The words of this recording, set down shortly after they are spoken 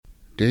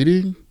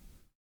dating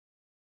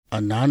a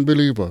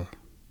non-believer.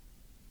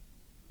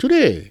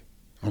 Today,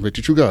 on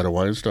Bet You Got a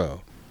Wine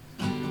Style.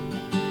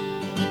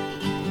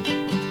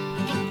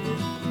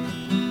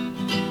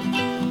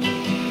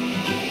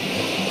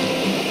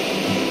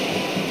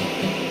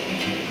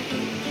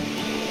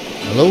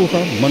 Hello,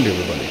 happy Monday,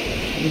 everybody.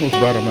 I'm your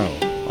host, Brad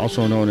Mel,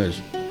 also known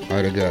as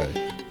Ida Guy.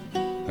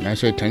 And I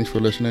say thanks for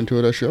listening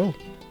to the show.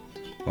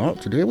 Well,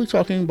 today we're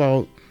talking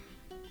about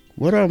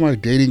what are my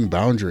dating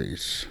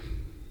boundaries.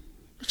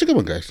 It's a good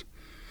one, guys.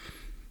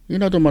 You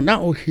know, the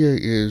motto here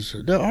is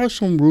there are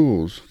some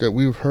rules that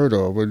we've heard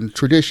of and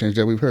traditions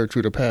that we've heard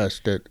through the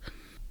past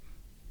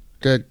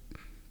that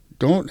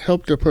don't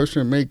help the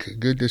person make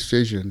good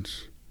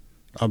decisions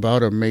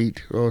about a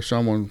mate or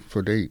someone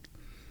for date.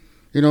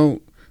 You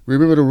know,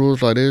 remember the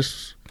rules like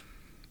this.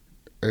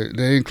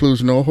 They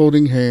include no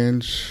holding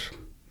hands,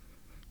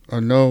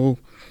 or no,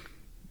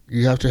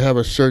 you have to have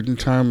a certain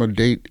time of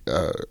date,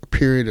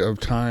 period of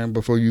time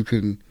before you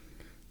can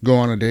go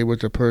on a date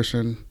with the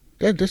person.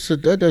 That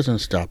doesn't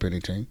stop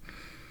anything.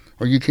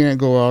 Or you can't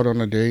go out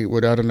on a date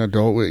without an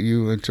adult with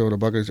you until the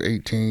buck is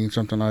 18,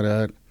 something like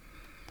that.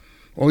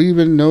 Or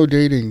even no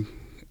dating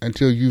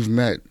until you've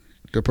met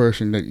the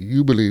person that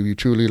you believe you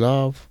truly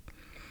love.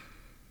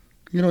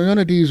 You know, none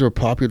of these are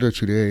popular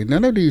today.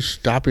 None of these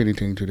stop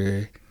anything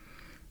today.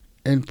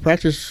 In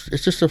practice,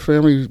 it's just a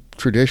family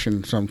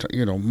tradition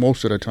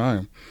most of the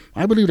time.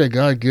 I believe that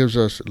God gives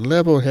us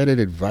level-headed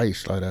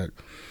advice like that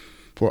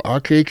for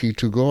our keiki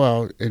to go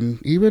out,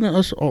 and even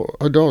us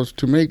adults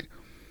to make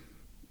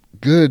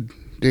good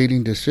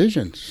dating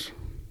decisions.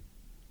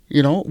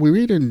 You know, we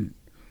read in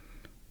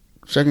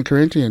 2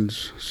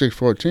 Corinthians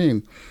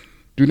 6:14,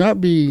 do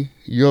not be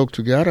yoked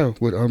together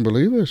with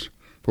unbelievers.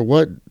 For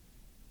what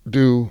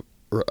do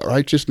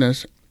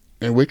righteousness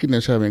and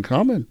wickedness have in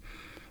common?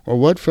 Or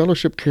what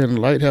fellowship can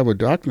light have with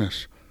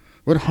darkness?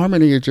 What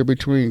harmony is there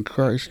between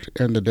Christ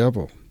and the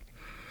devil?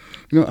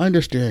 You know,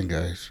 understand,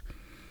 guys.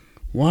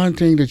 One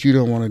thing that you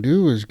don't want to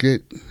do is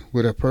get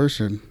with a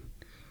person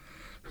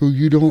who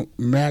you don't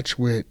match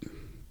with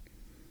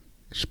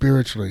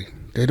spiritually.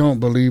 They don't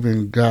believe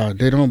in God.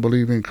 They don't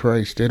believe in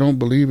Christ. They don't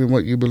believe in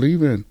what you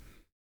believe in.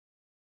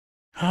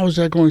 How is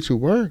that going to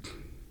work?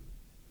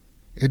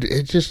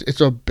 It's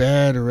a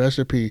bad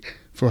recipe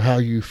for how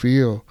you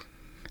feel.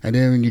 And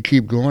then when you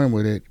keep going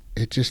with it,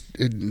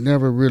 it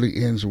never really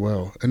ends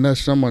well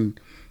unless someone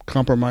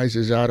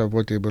compromises out of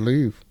what they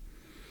believe.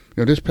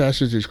 You know, this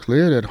passage is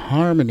clear that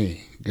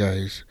harmony,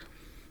 guys,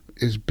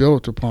 is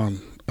built upon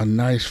a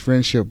nice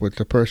friendship with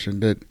the person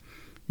that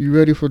you're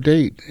ready for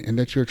date and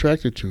that you're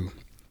attracted to.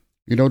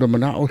 You know, the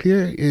motto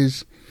here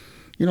is,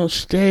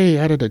 stay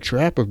out of the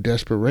trap of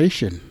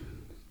desperation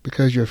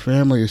because your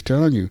family is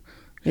telling you,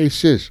 hey,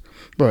 sis,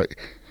 but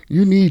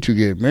you need to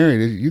get married.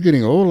 You're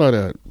getting old like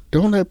that.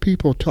 Don't let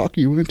people talk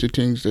you into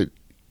things that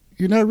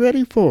you're not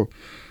ready for.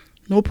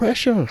 No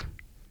pressure.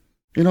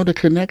 You know, the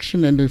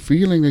connection and the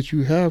feeling that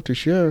you have to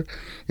share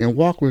and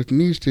walk with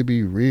needs to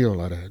be real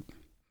like that.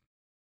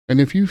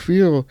 And if you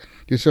feel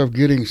yourself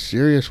getting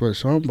serious with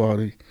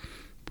somebody,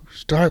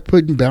 start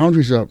putting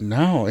boundaries up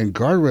now and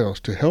guardrails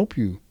to help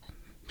you.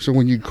 So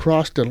when you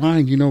cross the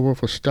line, you know where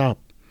to stop.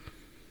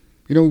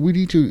 You know, we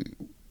need to,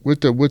 with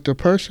the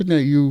person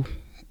that you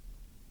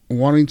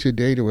wanting to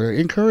date or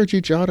encourage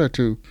each other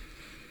to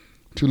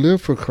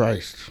live for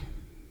Christ.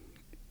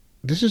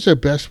 This is the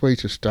best way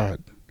to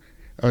start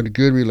a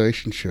good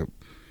relationship.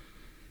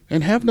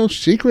 And have no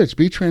secrets.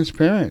 Be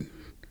transparent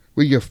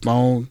with your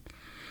phone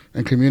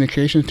and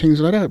communication, things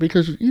like that.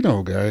 Because,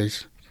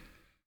 guys,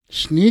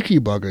 sneaky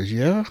buggers,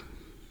 yeah?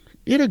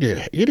 It'll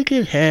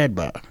get had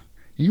by.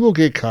 You will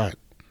get caught.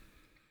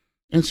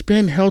 And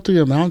spend healthy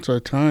amounts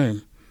of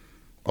time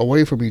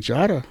away from each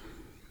other.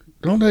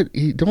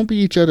 Don't be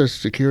each other's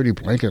security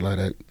blanket like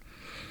that.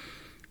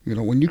 You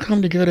know, when you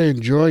come together,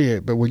 enjoy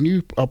it. But when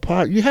you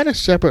apart, you had a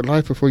separate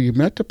life before you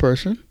met the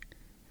person.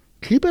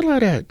 Keep it like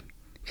that.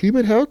 Keep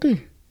it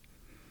healthy.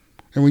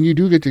 And when you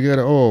do get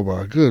together, oh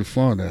my, good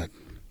fun that.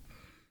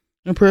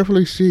 And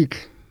prayerfully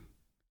seek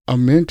a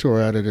mentor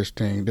out of this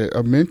thing,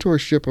 a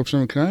mentorship of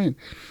some kind,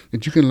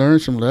 that you can learn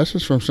some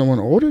lessons from someone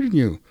older than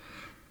you.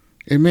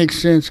 It makes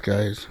sense,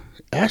 guys.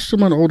 Ask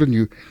someone older than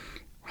you,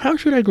 how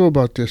should I go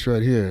about this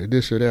right here,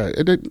 this or that?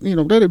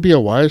 Let it be a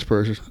wise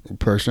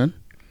person.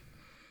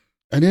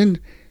 And then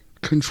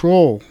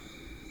control.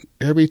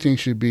 Everything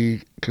should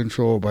be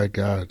controlled by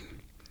God.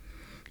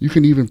 You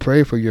can even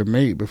pray for your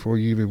mate before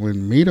you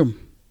even meet him.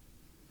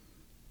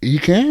 You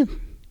can.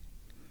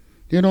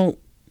 You know,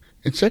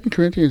 in 2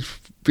 Corinthians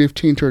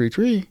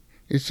 15:33,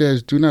 it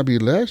says, do not be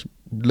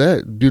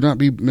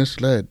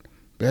misled.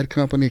 Bad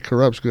company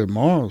corrupts good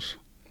morals.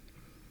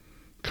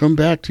 Come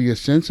back to your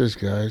senses,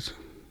 guys,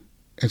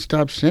 and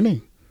stop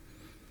sinning.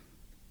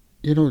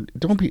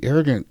 Don't be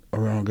arrogant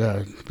around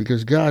God,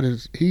 because God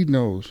He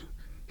knows.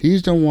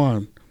 He's the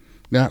one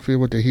not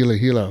filled with the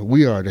hila.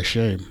 We are the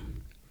shame.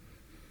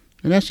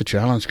 And that's the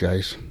challenge,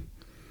 guys.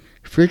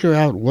 Figure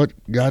out what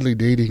godly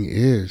dating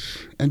is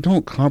and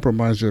don't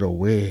compromise it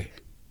away.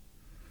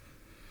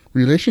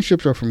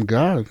 Relationships are from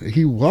God.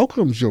 He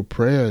welcomes your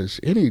prayers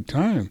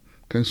anytime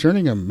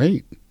concerning a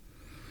mate.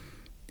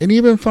 And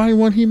even find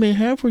one he may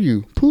have for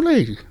you.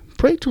 Pule,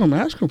 pray to him.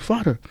 Ask him,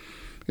 Father,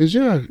 is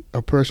there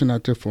a person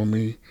out there for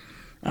me?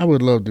 I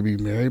would love to be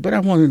married, but I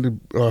wanted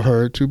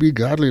her to be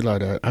godly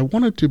like that. I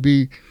wanted to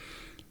be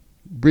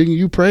bringing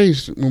you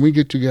praise when we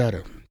get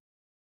together.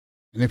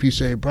 And if you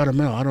say, Brother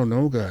Mel, I don't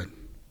know God.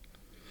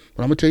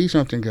 But I'm going to tell you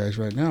something, guys,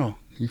 right now.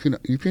 You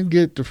can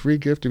get the free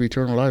gift of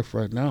eternal life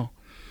right now.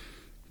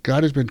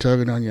 God has been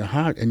tugging on your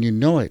heart, and you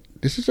know it.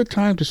 This is the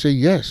time to say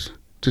yes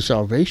to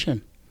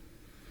salvation.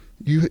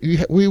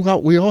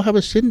 We all have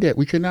a sin debt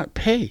we cannot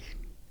pay.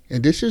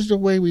 And this is the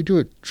way we do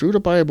it. Through the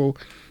Bible,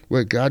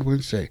 where God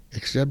would say,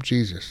 accept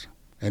Jesus.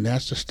 And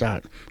that's the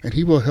start. And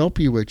he will help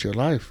you with your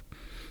life.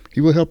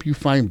 He will help you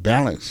find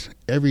balance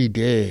every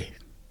day.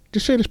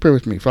 Just say this prayer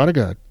with me. Father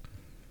God,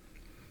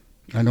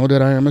 I know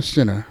that I am a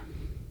sinner.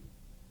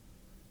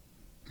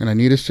 And I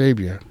need a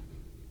Savior.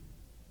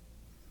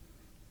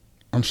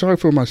 I'm sorry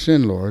for my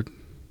sin, Lord.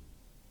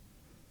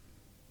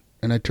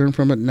 And I turn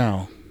from it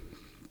now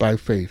by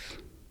faith.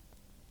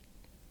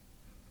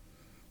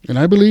 And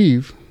I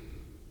believe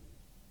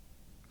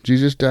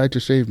Jesus died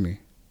to save me.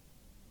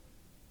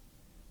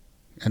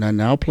 And I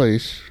now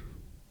place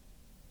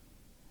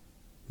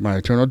my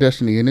eternal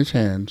destiny in his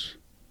hands.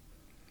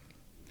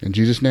 In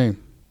Jesus'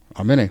 name.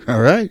 Amen.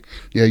 All right.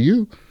 Yeah,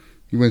 you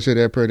went and said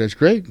that prayer. That's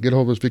great. Get a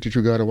hold of us, Victory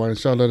True God of Wine and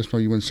Salt. Let us know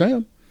you went and say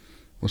them.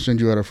 We'll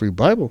send you out a free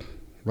Bible.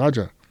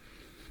 Roger.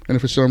 And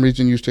if for some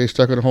reason you stay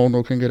stuck at home,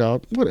 no can get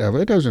out, whatever,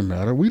 it doesn't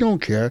matter. We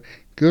don't care.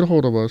 Get a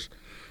hold of us.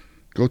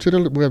 Go to the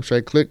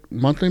website, click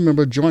monthly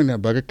member, join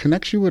that bugger,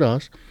 connects you with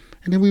us,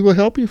 and then we will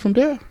help you from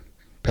there.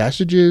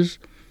 Passages,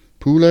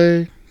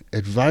 pule,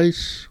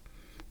 advice,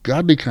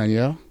 godly kind,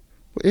 yeah.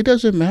 It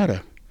doesn't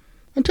matter.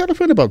 And tell a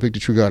friend about Victory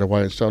True God of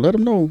Wine and Salt. Let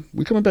them know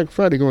we're coming back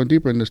Friday going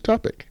deeper in this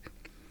topic.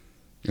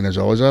 And as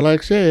always I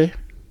like to say,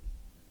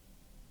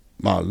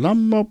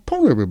 malama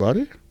pong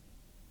everybody.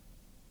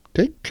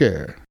 Take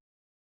care.